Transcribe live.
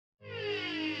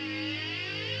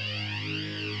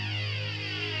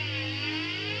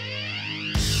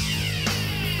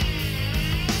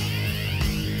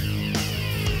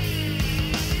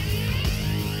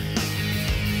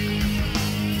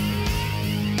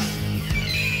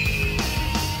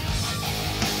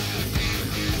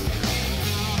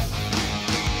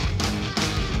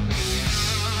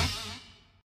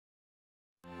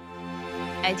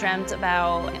I dreamt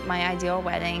about my ideal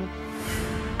wedding.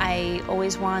 I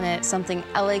always wanted something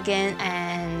elegant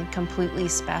and completely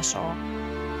special.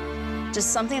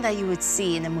 Just something that you would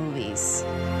see in the movies.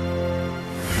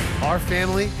 Our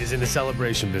family is in the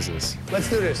celebration business. Let's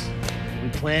do this. We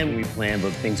plan,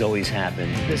 but things always happen.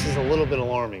 This is a little bit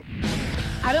alarming.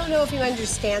 I don't know if you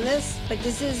understand this, but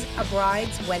this is a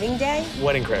bride's wedding day.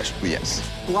 Wedding crash. Yes.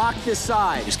 Block this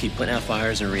side. Just keep putting out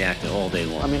fires and reacting all day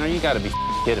long. I mean, you gotta be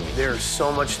kidding me. There's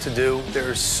so much to do.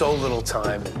 There's so little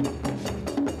time.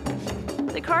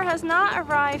 The car has not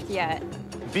arrived yet.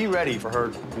 Be ready for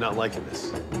her not liking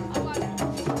this.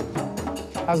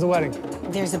 How's the wedding?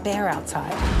 There's a bear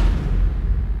outside.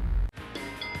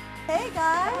 Hey,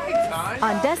 guys.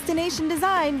 On Destination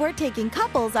Design, we're taking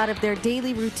couples out of their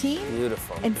daily routine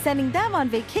Beautiful. and sending them on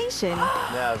vacation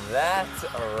Now that's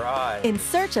a ride. in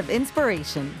search of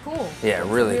inspiration. Cool. Yeah,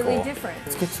 really cool. Different.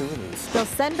 Let's get two of these. They'll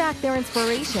send back their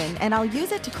inspiration, and I'll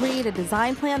use it to create a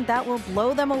design plan that will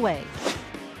blow them away.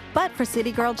 But for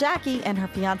city girl Jackie and her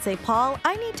fiancé Paul,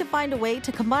 I need to find a way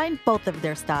to combine both of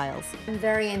their styles. I'm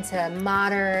very into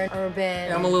modern,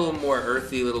 urban. I'm a little more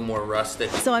earthy, a little more rustic.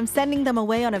 So I'm sending them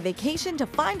away on a vacation to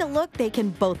find a look they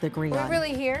can both agree We're on.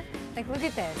 really here. Like, look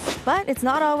at this. But it's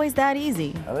not always that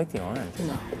easy. I like the orange.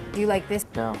 No. Do you like this?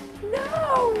 No.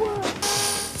 No!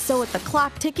 So with the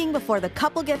clock ticking before the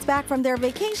couple gets back from their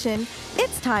vacation,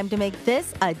 it's time to make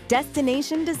this a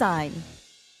destination design.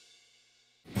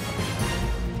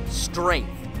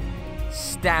 Strength,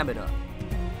 stamina,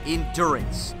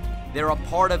 endurance. They're a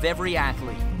part of every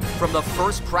athlete, from the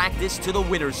first practice to the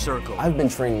winner's circle. I've been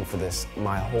training for this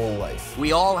my whole life.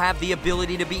 We all have the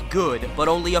ability to be good, but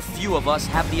only a few of us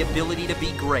have the ability to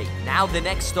be great. Now the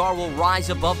next star will rise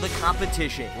above the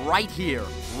competition, right here,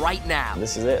 right now.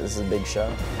 This is it. This is a big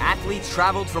show. Athletes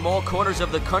traveled from all corners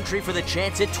of the country for the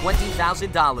chance at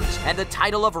 $20,000 and the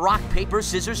title of Rock, Paper,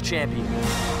 Scissors champion.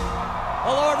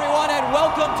 Hello, everyone, and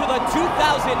welcome to the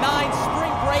 2009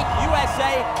 Spring Break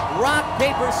USA Rock,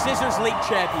 Paper, Scissors League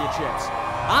Championships.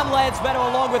 I'm Lance Meadow,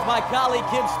 along with my colleague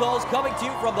Kim Stolz, coming to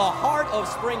you from the heart of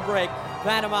Spring Break,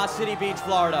 Panama City Beach,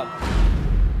 Florida.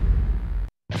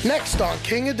 Next on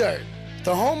King of Dirt,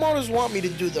 the homeowners want me to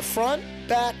do the front,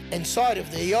 back, and side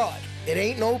of their yard. It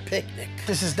ain't no picnic.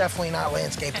 This is definitely not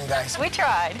landscaping, guys. We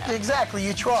tried. Exactly,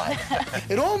 you tried.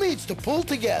 It all needs to pull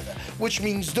together, which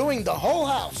means doing the whole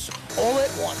house all at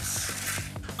once.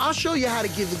 I'll show you how to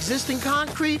give existing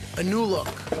concrete a new look.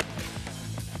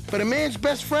 But a man's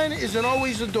best friend isn't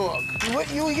always a dog.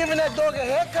 You giving that dog a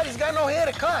haircut? He's got no hair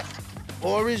to cut.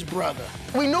 Or his brother.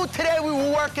 We knew today we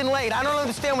were working late. I don't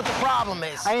understand what the problem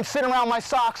is. I ain't sitting around my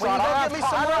socks on. Well, give me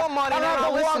some more money, then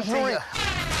I'll listen to you.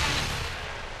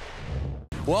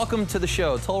 Welcome to the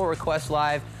show, Total Request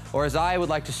Live, or as I would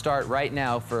like to start right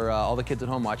now for all the kids at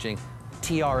home watching,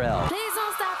 TRL. Please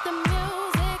don't stop the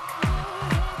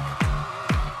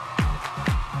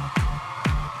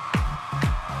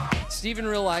music. Steve in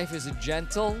real life is a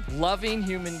gentle, loving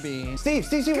human being. Steve,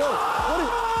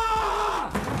 whoa.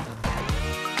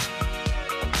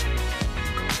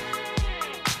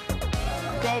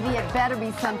 Baby, it better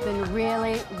be something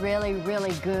really, really,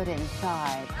 really good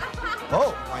inside.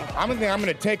 Oh, I'm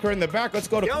gonna take her in the back. Let's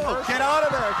go to. Yo, get out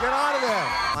of there! Get out of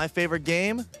there! My favorite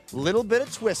game, little bit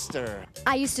of Twister.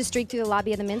 I used to streak through the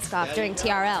lobby of the Minskoff during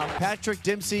TRL. Patrick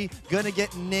Dempsey gonna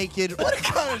get naked. What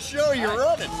kind of show you're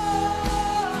running?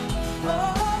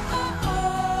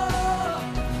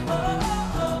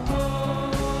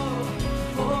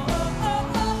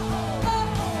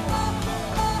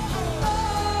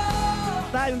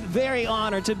 I'm very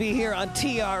honored to be here on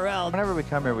TRL. Whenever we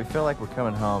come here, we feel like we're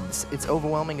coming home. It's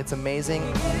overwhelming. It's amazing.